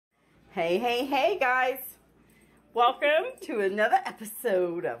Hey, hey, hey, guys. Welcome to another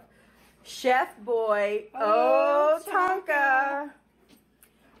episode of ChefBoyOh Tonka.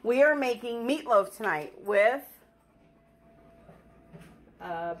 We are making meatloaf tonight with...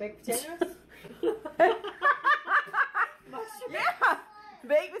 baked potatoes? Yeah,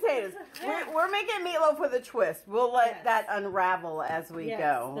 baked potatoes. We're making meatloaf with a twist. We'll let that unravel as we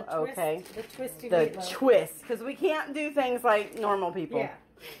go, okay? The twisty The twist, because we can't do things like normal people. Yeah.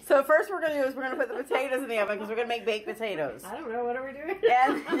 So first we're going to do is we're going to put the potatoes in the oven because we're going to make baked potatoes. I don't know, what are we doing?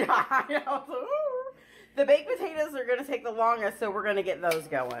 And yeah, I know. So, the baked potatoes are going to take the longest, so we're going to get those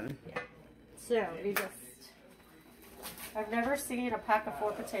going. Yeah. So, I've never seen a pack of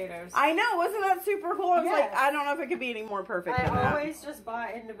 4 potatoes. I know, wasn't that super cool? I was like, I don't know if it could be any more perfect than that. I always just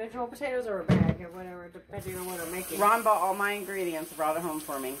buy individual potatoes or a bag or whatever, depending on what I'm making. Ron bought all my ingredients, brought it home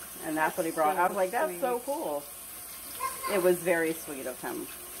for me, and that's what he brought. I was like, that's so cool. It was very sweet of him.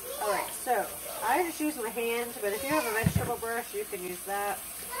 Alright, so I just use my hands, but if you have a vegetable brush, you can use that.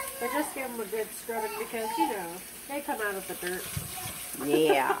 But just give them a good scrubbing because, you know, they come out of the dirt.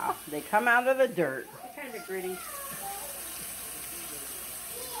 Yeah, they come out of the dirt. They're kind of gritty.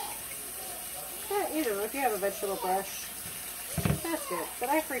 But, you know, if you have a vegetable brush, that's good. But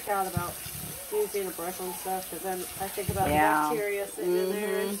I freak out about using a brush on stuff because then I think about the bacteria sitting in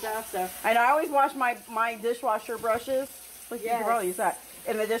there and stuff. So I know, I always wash my dishwasher brushes. Like, you can probably use that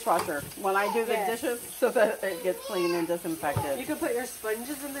in the dishwasher when I do the dishes so that it gets clean and disinfected. You can put your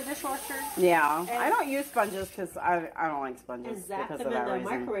sponges in the dishwasher. Yeah, I don't use sponges because I don't like sponges and zap because them of that in the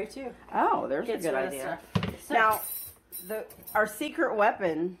reason. microwave too. Oh, there's a good idea. So, now, our secret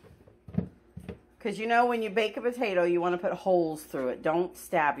weapon, because you know when you bake a potato, you want to put holes through it. Don't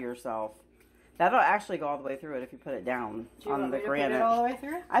stab yourself. That'll actually go all the way through it if you put it down on the granite. Put it all the way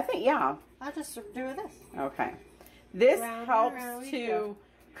through? I think, yeah. I'll just do this. Okay. This helps to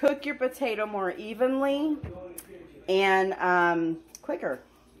cook your potato more evenly and quicker.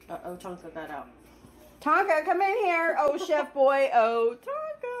 Uh-oh, Tonka got out. Tonka, come in here. Oh, ChefBoyOh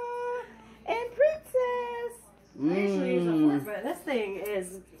Tonka and Princess. I usually use a fork, but this thing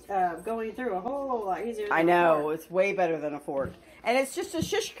is going through a whole lot easier than I know. It's way better than a fork. And it's just a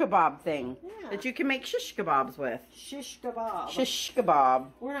shish kebab thing that you can make shish kebabs with. Shish kebab. Shish kebab.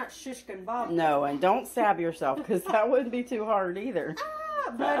 We're not shish kebab. No, and don't stab yourself because that wouldn't be too hard either.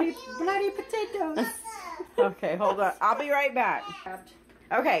 Ah, bloody potatoes. Okay, hold on. I'll be right back.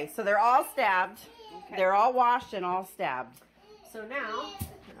 Okay, so they're all stabbed. Okay. They're all washed and all stabbed. So now...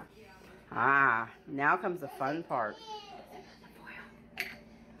 now comes the fun part. I'm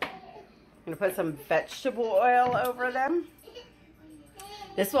going to put some vegetable oil over them.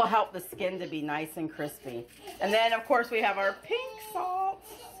 This will help the skin to be nice and crispy. And then, of course, we have our pink salt,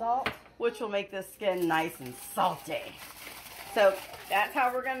 which will make the skin nice and salty. So that's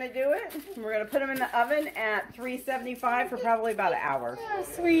how we're going to do it. We're going to put them in the oven at 375 for probably about an hour. Oh,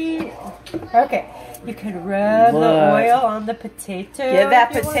 sweet. Okay. You can rub the oil on the potato. Give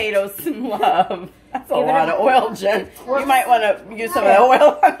that potato some love. That's a lot of oil, Jen. You might want to use some of the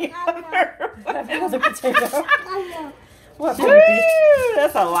oil on the other potato. What, woo,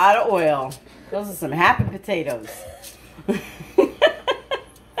 that's a lot of oil. Those are some happy potatoes.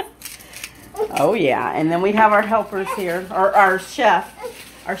 Oh yeah, and then we have our helpers here, or our chef,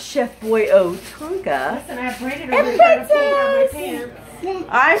 ChefBoyOh Tonka. Listen, I have braided over trying to pull down my pants.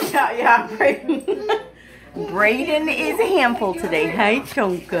 Braden. Braden is a handful today. Hi,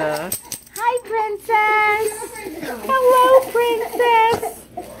 Tonka. Hi, Princess. Hello, Princess.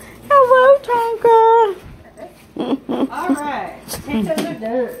 Hello, Tonka. Alright, potatoes are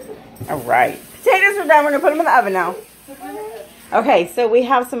done. Alright, potatoes are done. We're going to put them in the oven now. Okay, so we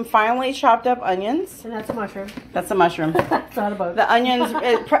have some finely chopped up onions. And that's a mushroom. That's a mushroom. That's not a bug. The onions,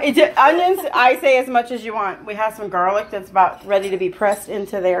 onions, I say as much as you want. We have some garlic that's about ready to be pressed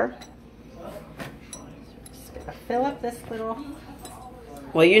into there. Just going to fill up this little...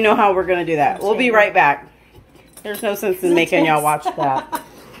 Well, you know how we're going to do that. We'll be right back. There's no sense in making y'all watch that.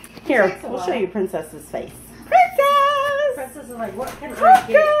 Here, we'll show you Princess's face. Princess! Princess is like, what can I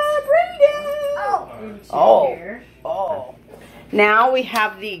get? Oh. Now we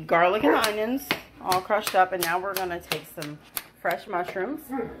have the garlic and the onions all crushed up, and now we're going to take some fresh mushrooms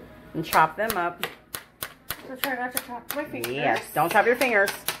and chop them up. So try not to chop my fingers. Yes, don't chop your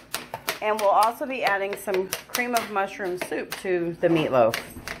fingers. And we'll also be adding some cream of mushroom soup to the meatloaf.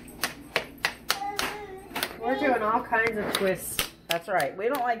 We're doing all kinds of twists. That's right. We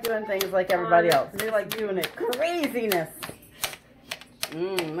don't like doing things like everybody else. We like doing it craziness.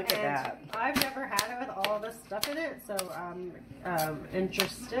 Look at that. I've never had it with all this stuff in it, so I'm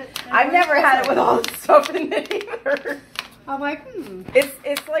interested. I've never had it with all the stuff in it either. I'm like,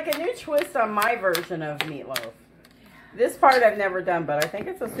 It's like a new twist on my version of meatloaf. This part I've never done, but I think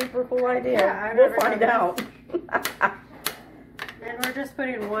it's a super cool idea. Yeah, we'll find out. And we're just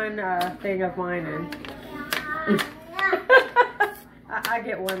putting one thing of mine in. I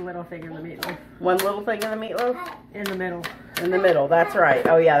get one little thing in the meatloaf. One little thing in the meatloaf? In the middle. In the middle, that's right.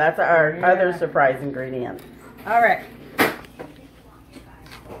 Oh yeah, that's our other surprise ingredient. All right.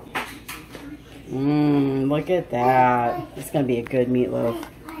 Look at that. It's going to be a good meatloaf.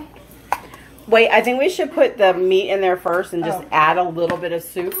 Wait, I think we should put the meat in there first and just add a little bit of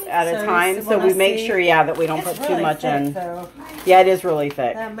soup at a time so we make sure, that we don't put too much in. Though. Yeah, it is really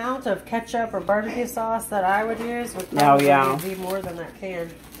thick. The amount of ketchup or barbecue sauce that I would use would probably be more than that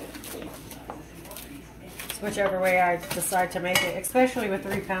can. It's whichever way I decide to make it, especially with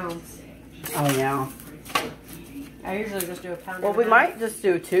 3 pounds. Oh, yeah. I usually just do a pound. Well, we might just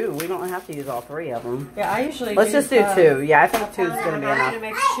do 2. We don't have to use all 3 of them. Yeah, I usually Let's just do 2. Yeah, I think 2 is going to be enough. I'm going to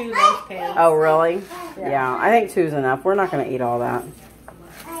make 2 loaf pans. Oh, really? Yeah, I think 2 is enough. We're not going to eat all that.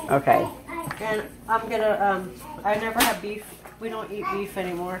 Okay. And I'm going to, I never have beef. We don't eat beef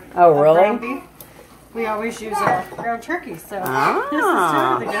anymore. Oh, really? Ground beef. We always use ground turkey, so this is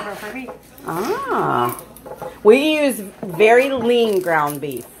totally different for me. We use very lean ground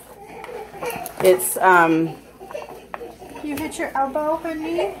beef. It's, You hit your elbow,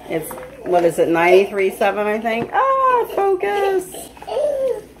 honey? It's, what is it, 93.7, I think? Ah, focus.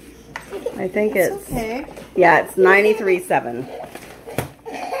 I think it's okay. Yeah, it's 93.7.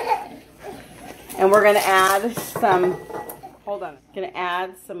 And we're going to add some, hold on, going to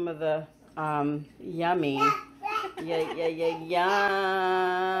add some of the yummy, yummy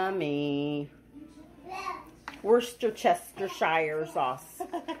Worcestershire sauce.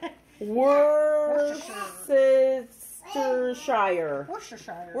 Worcestershire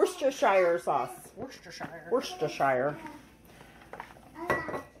sauce. Worcestershire.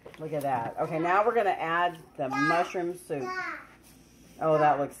 Look at that. Okay, now we're going to add the mushroom soup. Oh,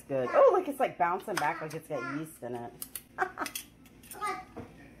 that looks good. Oh, look, it's like bouncing back like it's got yeast in it.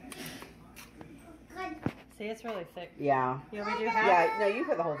 See, it's really thick. Yeah. You want me to do half? Yeah, no, you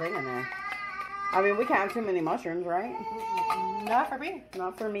put the whole thing in there. I mean, we can't have too many mushrooms, right? Not for me.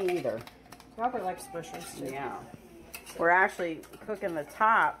 Not for me either. Robert likes mushrooms too. Yeah. We're actually cooking the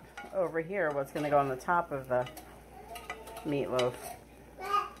top over here. What's going to go on the top of the meatloaf.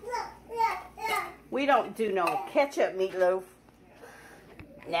 We don't do no ketchup meatloaf.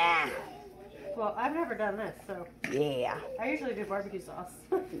 Nah. Well, I've never done this, so. Yeah. I usually do barbecue sauce.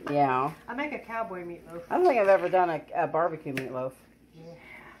 Yeah. I make a cowboy meatloaf. I don't think I've ever done a barbecue meatloaf. Yeah.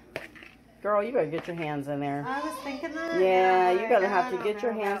 Girl, you better get your hands in there. I was thinking that. Yeah, you're going to have to get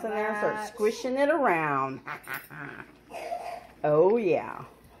your hands in there and start squishing it around. Oh, yeah.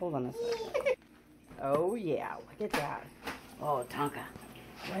 Hold on a second. Oh, yeah. Look at that. Oh, Tonka.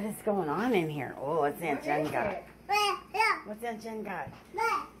 What is going on in here? Oh, what's Aunt Jen got? What's Aunt Jen got?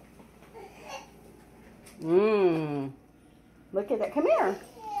 Look at that. Come here.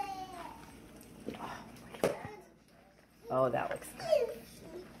 Oh, look at that. Oh, that looks good.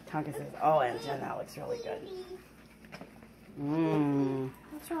 Tonka says, oh, Aunt Jen, that looks really good.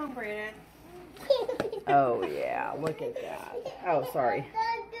 What's wrong, Brandon? Oh, yeah. Look at that. Oh, sorry.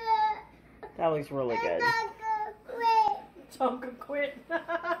 That looks really good. Tonka quit.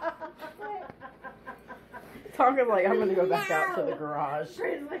 Tonka's like, I'm going to go back out to the garage.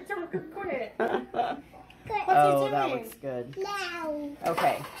 Brandon's like, Tonka quit. Oh, that looks good.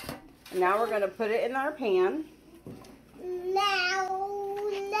 Okay. Now we're going to put it in our pan.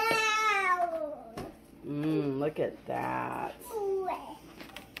 Look at that.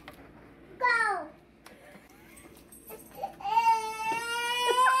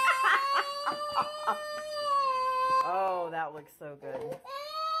 Oh, that looks so good.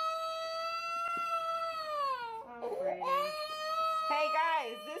 Oh, Brandon. Hey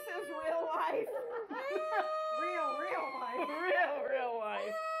guys, this is real life. real life. Real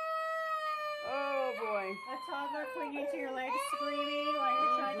life. Oh boy. A toddler clinging to your legs, screaming while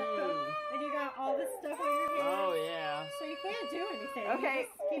you're trying to cook, and you got all this stuff on your hands. Oh yeah. So you can't do anything. Okay. You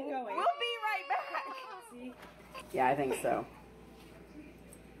just keep going. We'll be right back. See? Yeah, I think so.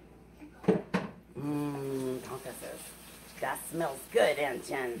 Tonka says, that smells good, Aunt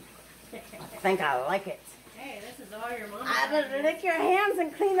Jen. I think I like it. Hey, this is all your mom. I better lick your hands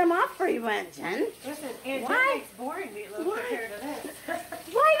and clean them off for you, Aunt Jen. Listen, Aunt Jen makes boring meatloaf compared to this.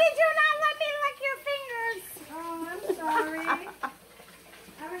 Why did you not let me lick your fingers? Oh, I'm sorry.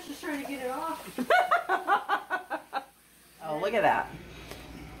 I was just trying to get it off. Oh, look at that.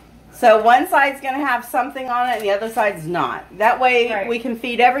 So one side's going to have something on it and the other side's not. That way we can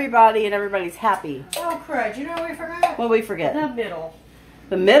feed everybody and everybody's happy. Oh, crud. You know what we forgot? What did we forget? The middle.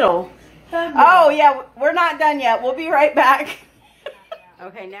 The middle? Oh, yeah. We're not done yet. We'll be right back.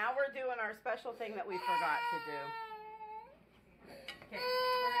 Okay, now we're doing our special thing that we forgot to do. Okay,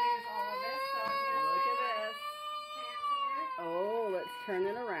 we're going to use all of this. So Look at this. Oh, let's turn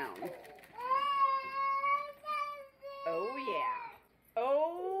it around. Oh, yeah.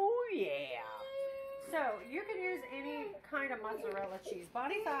 Oh, yeah. So, you can use any kind of mozzarella cheese.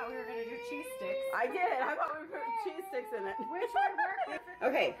 Bonnie thought we were going to do cheese sticks. I did. I thought we put cheese sticks in it. Which would work perfectly.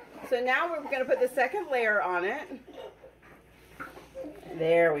 Okay, so now we're going to put the second layer on it.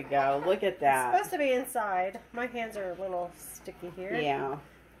 There we go. Look at that. It's supposed to be inside. My hands are a little sticky here. Yeah.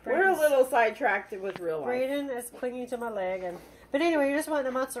 We're a little sidetracked with real life. Braden is clinging to my leg. But anyway, you just want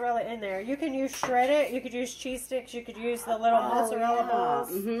the mozzarella in there. You can use shred it. You could use cheese sticks. You could use the little mozzarella balls.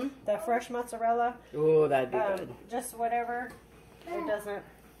 Mm-hmm. The fresh mozzarella. Oh, that'd be good. Just whatever. It doesn't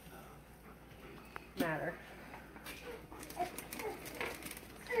matter.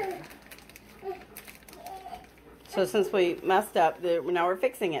 So since we messed up, now we're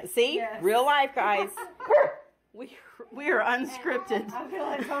fixing it. See? Yes. Real life, guys. We are unscripted. I feel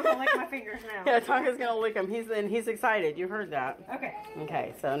like Tonka lick my fingers now. Yeah, Tonka's going to lick them. He's excited. You heard that. Okay.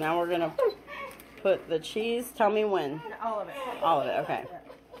 Okay, so now we're going to put the cheese. Tell me when. All of it. All of it, okay.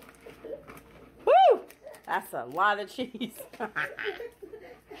 Woo! That's a lot of cheese.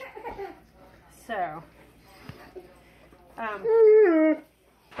 So.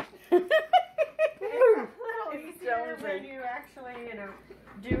 It's easier when you actually,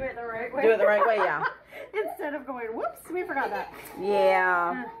 do it the right way. Do it the right way, yeah. Instead of going, whoops, we forgot that.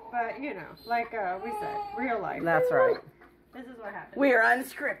 Yeah. But, like we said, real life. That's right. This is what happened. We are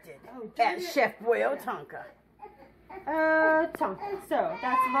unscripted at ChefBoyOh Tonka. Tonka. So,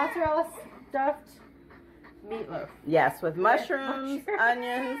 that's mozzarella stuffed meatloaf. Yes, with mushrooms,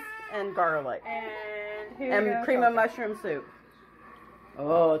 onions, and garlic. And here And cream of mushroom soup.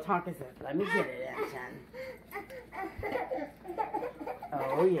 Oh, Tonka said, let me get it, Jen.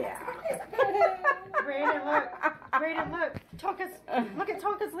 Oh, yeah. Brayden, look. Brayden, look. Look at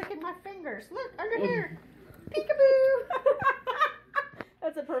Tonka's licking my fingers. Look, under here. Peekaboo.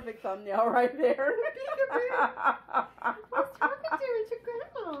 That's a perfect thumbnail right there. Peekaboo. What's Tonka doing to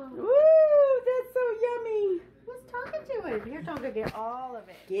Grandma? Woo, that's so yummy. What's Tonka doing? Here, Tonka, get all of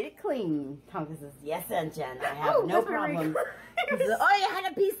it. Get it clean. Tonka says, yes, Aunt Jen, I have no problem. He says, oh, you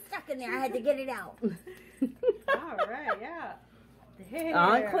had a piece stuck in there. I had to get it out. All right, yeah. There,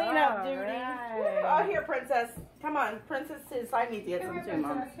 On cleanup duty. Right. Oh, here, Princess. Come on. Princess says I need to get some too,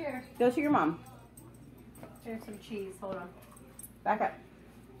 Mom. Here. Go to your mom. Here's some cheese. Hold on. Back up.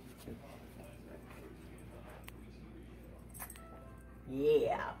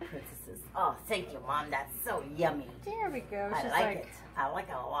 Yeah, Princesses. Oh, thank you, Mom. That's so yummy. There we go. I like it. I like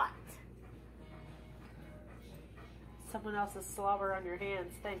it a lot. Someone else's slobber on your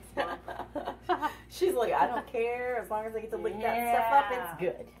hands. Thanks, Mom. She's like, I don't care. As long as I get to lick that stuff up,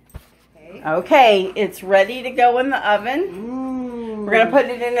 it's good. Okay, it's ready to go in the oven. Ooh. We're going to put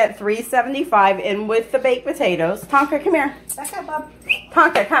it in at 375 in with the baked potatoes. Tonka, come here. Back up, Bob.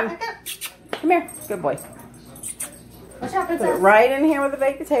 Tonka, come. Back up. Come here. Good boy. Watch out, Put Princess. it right in here with the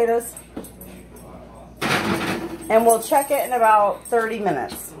baked potatoes. And we'll check it in about 30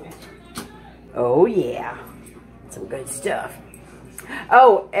 minutes. Oh, yeah. Some good stuff.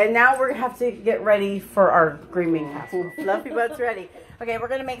 Oh, and now we're going to have to get ready for our green bean casserole. Fluffy Butt's ready. Okay, we're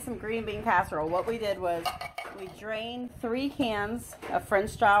going to make some green bean casserole. What we did was we drained 3 cans of French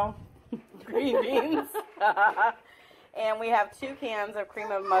style green beans. And we have 2 cans of cream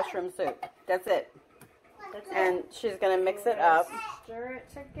of mushroom soup. That's it. And she's going to mix it up. Stir it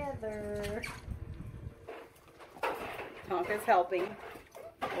together. Tonka's helping.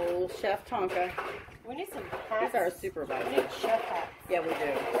 Old Chef Tonka. We need some hats. These are super We bad. need chef hats. Yeah, we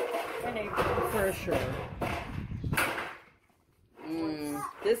do. We need For sure.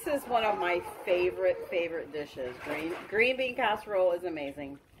 This is one of my favorite dishes. Green bean casserole is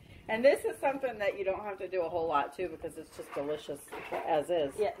amazing. And this is something that you don't have to do a whole lot to because it's just delicious as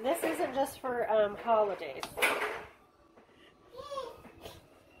is. Yeah, this isn't just for holidays.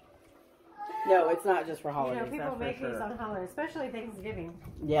 No, it's not just for holidays. People make these on holidays, especially Thanksgiving.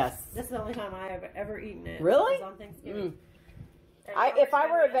 Yes. This is the only time I have ever eaten it. Really? It was on Thanksgiving. If I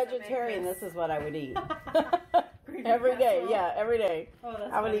were a vegetarian, this is what I would eat. Every day, yeah, every day. Oh,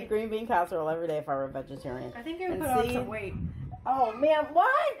 that's I would funny. eat green bean casserole every day if I were a vegetarian. I think you would put on some weight. Oh man,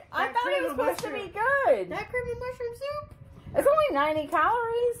 what? I That thought it was cream of supposed to be good. That cream of mushroom soup? It's only 90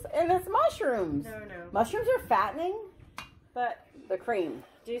 calories, and it's mushrooms. No. Mushrooms are fattening, But the cream.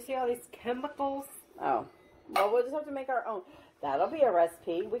 Do you see all these chemicals? Oh. Well, we'll just have to make our own. That'll be a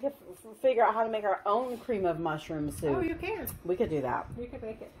recipe. We could figure out how to make our own cream of mushroom soup. Oh, you can. We could do that. You could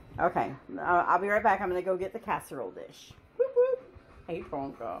make it. Okay. I'll be right back. I'm going to go get the casserole dish. Whoop, whoop. Hey,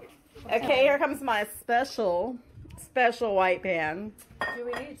 Tonka. Okay, here comes my special white pan. Do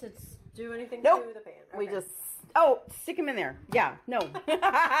we need to do anything Nope. to the pan? Okay. We just... Oh, stick them in there. Yeah, no. Throw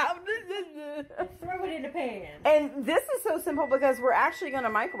it in the pan. And this is so simple because we're actually going to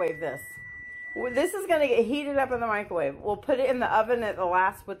microwave this. This is going to get heated up in the microwave. We'll put it in the oven at the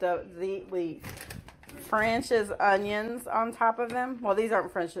last with the French's onions on top of them. Well, these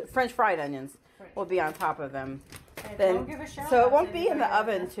aren't French fried onions. Will be on top of them. Then, so it won't be in the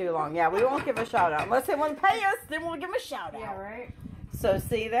oven too long. Yeah, we won't give a shout out. Unless they want to pay us, then we'll give them a shout out. Yeah, right? So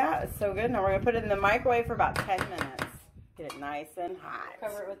see that? It's so good. Now we're going to put it in the microwave for about 10 minutes. Get it nice and hot.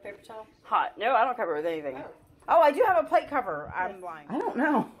 Cover it with paper towel? Hot. No, I don't cover it with anything. Oh, I do have a plate cover. I'm blind. I don't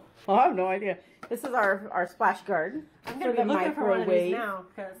know. Well, I have no idea. This is our splash guard. I'm going to be looking for one of these now.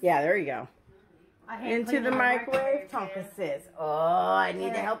 Yeah, there you go. Into the microwave. Tonka says, oh, I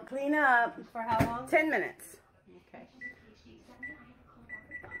need to help clean up. For how long? 10 minutes. Okay.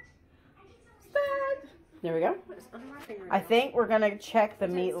 There we go. I think we're going to check the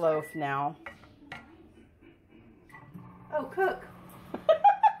meatloaf now. Oh, cook.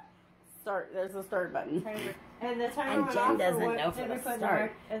 Start. There's a start button. And the timer And Jen doesn't know for the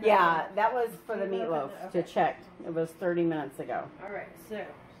start. Yeah, that was for the meatloaf to check. It was 30 minutes ago. All right,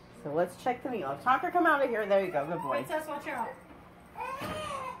 so let's check the meatloaf. Tonka, come out of here. There you go. Good boy. Princess, watch out.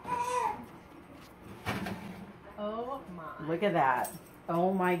 Oh my. Look at that.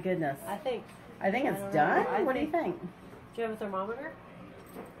 Oh my goodness. I think it's done. What do you think? Do you have a thermometer?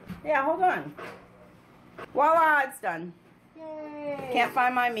 Yeah, hold on. Voila, it's done. Yay. Can't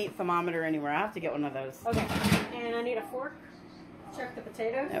find my meat thermometer anywhere. I have to get one of those. Okay. And I need a fork. Check the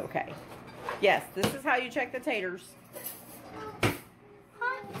potatoes. Okay. Yes, this is how you check the taters.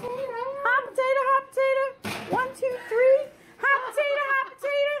 Hot potato. Hot potato, hot potato. 1, 2, 3. Hot potato, hot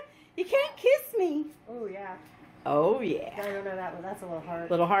potato. You can't kiss me. Oh, yeah. Oh, yeah. I don't know that one. That's a little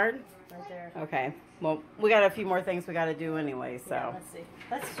hard. Little hard? Right there. Okay. Well, we got a few more things we got to do anyway, so. Yeah, let's see.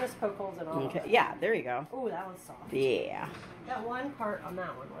 Let's just poke holes in all Okay. of them. Yeah, there you go. Oh, that one's soft. Yeah. That one part on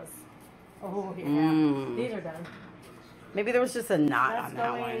that one was. Oh, yeah. These are done. Maybe there was just a knot That's on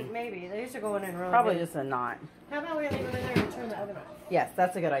that going, one. maybe. These are going in really Probably good. just a knot. How about we leave them in there and turn the oven on? Yes,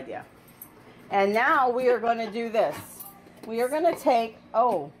 that's a good idea. And now we are going to do this. We are going to take,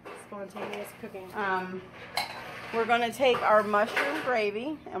 Spontaneous cooking. we're going to take our mushroom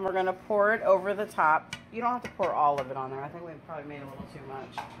gravy and we're going to pour it over the top. You don't have to pour all of it on there. I think we probably made a little too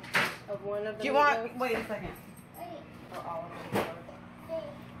much. Of one of the Do you want, wait a second. or all of them?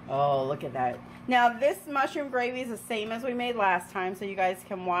 Oh, look at that. Now, this mushroom gravy is the same as we made last time, so you guys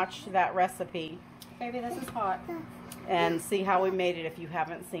can watch that recipe Baby, this is hot. and see how we made it if you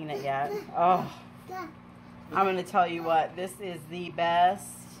haven't seen it yet. Oh, I'm going to tell you what, this is the best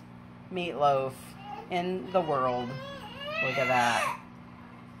meatloaf in the world. Look at that.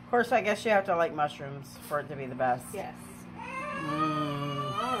 Of course, I guess you have to like mushrooms for it to be the best. Yes. Mmm.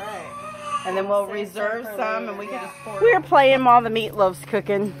 All right. And then we'll reserve some and we can just pour it. We're playing while the meatloaf's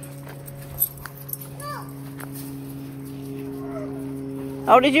cooking.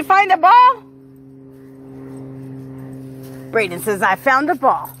 Oh, did you find a ball? Brayden says, I found a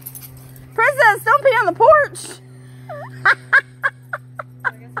ball. Princess, don't pee on the porch.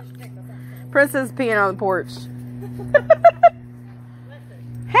 Princess peeing on the porch.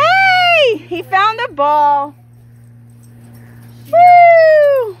 Hey, he found a ball.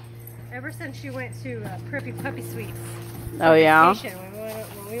 Woo! Ever since she went to Preppy Puppy Sweets. Oh, yeah? Vacation,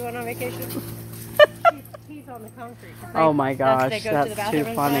 when we went on vacation. He's on the concrete. Oh my gosh, that's too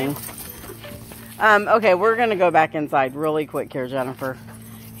funny. Okay, we're going to go back inside really quick here, Jennifer.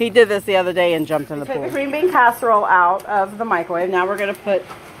 He did this the other day and jumped in the pool. Took the green bean casserole out of the microwave. Now we're going to put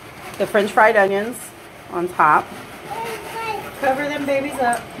the French fried onions on top. Cover them babies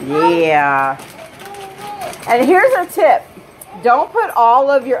up. Yeah. And here's a tip. Don't put all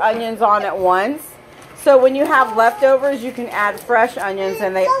of your onions on at once. So when you have leftovers, you can add fresh onions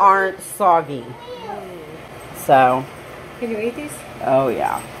and they aren't soggy. So. Can you eat these? Oh,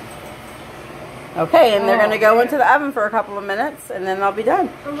 yeah. Okay, and they're going to go into the oven for a couple of minutes, and then they'll be done.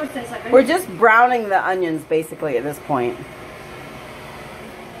 We're just browning the onions, basically, at this point.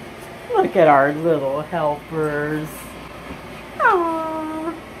 Look at our little helpers.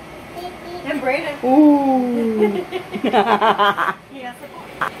 Aww. And Brayden. Ooh. Yes.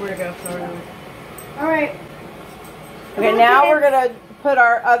 Where to go? All right. Okay, now we're going to put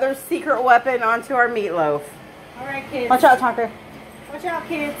our other secret weapon onto our meatloaf. All right, kids. Watch out, Tonka. Watch out,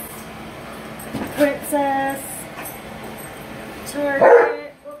 kids. Princess.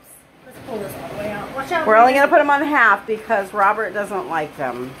 Target. Oops. Let's pull this all the way out. Watch out. We're only going to put them on half because Robert doesn't like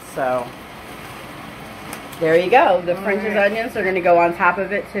them. So, there you go. The French's onions are going to go on top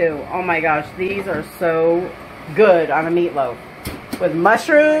of it too. Oh my gosh, these are so good on a meatloaf. With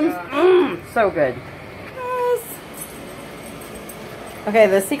mushrooms. So good. Yes. Okay,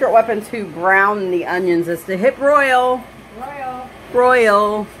 the secret weapon to brown the onions is to hit broil.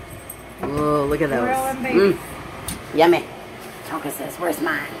 Broil. Oh, look at those. Yummy. Tonka says, where's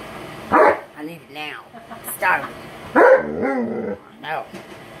mine? I need it now. Start. No.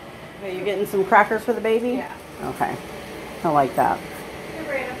 Okay, you getting some crackers for the baby? Yeah. Okay. I like that. Here,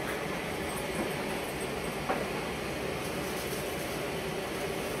 Brandon.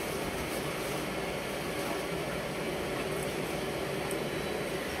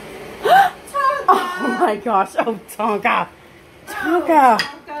 Oh my gosh. Oh, Tonka. Tonka.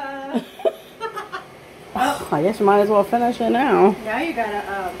 Oh, I guess you might as well finish it now. Now you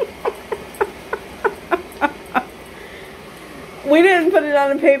gotta, We didn't put it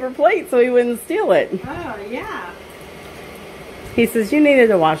on a paper plate so he wouldn't steal it. Oh, yeah. He says, you needed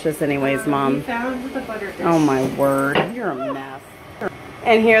to wash this anyways, Mom. We found the butterfish. Oh my word. You're a mess.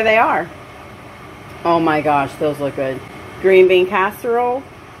 And here they are. Oh my gosh, those look good. Green bean casserole,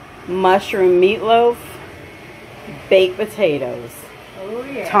 mushroom meatloaf, baked potatoes, Oh,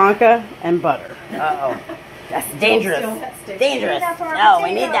 yeah. Tonka, and butter. Uh-oh. That's dangerous. Dangerous. No,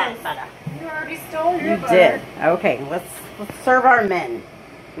 we need that butter. You already stole your You butter. did. Okay, let's serve our men.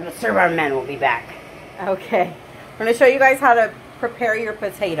 We're going to serve our men. We'll be back. Okay. We're going to show you guys how to prepare your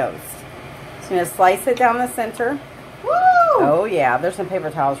potatoes. So you're going to slice it down the center. Woo! Oh, yeah. There's some paper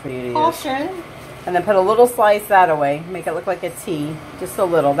towels for you to use. Caution. And then put a little slice that away. Make it look like a T. Just a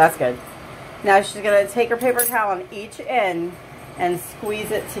little. That's good. Now she's going to take her paper towel on each end and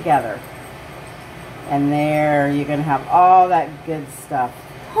squeeze it together. And there, you're going to have all that good stuff.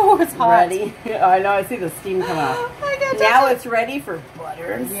 Oh, it's hot. Ready? I know, I see the steam come out. Now it's ready for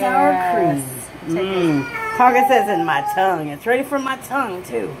butter and sour cream. Tonka says in my tongue. It's ready for my tongue,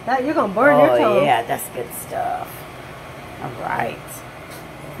 too. That, you're going to burn your tongue. Oh, yeah, that's good stuff. All right.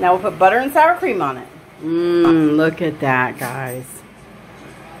 Now we'll put butter and sour cream on it. Look at that, guys.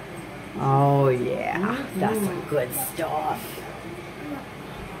 Oh, yeah. That's some good stuff.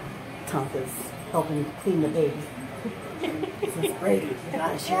 Tonka's helping clean the baby. This is great. You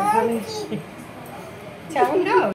gotta share it for me? Tell him no.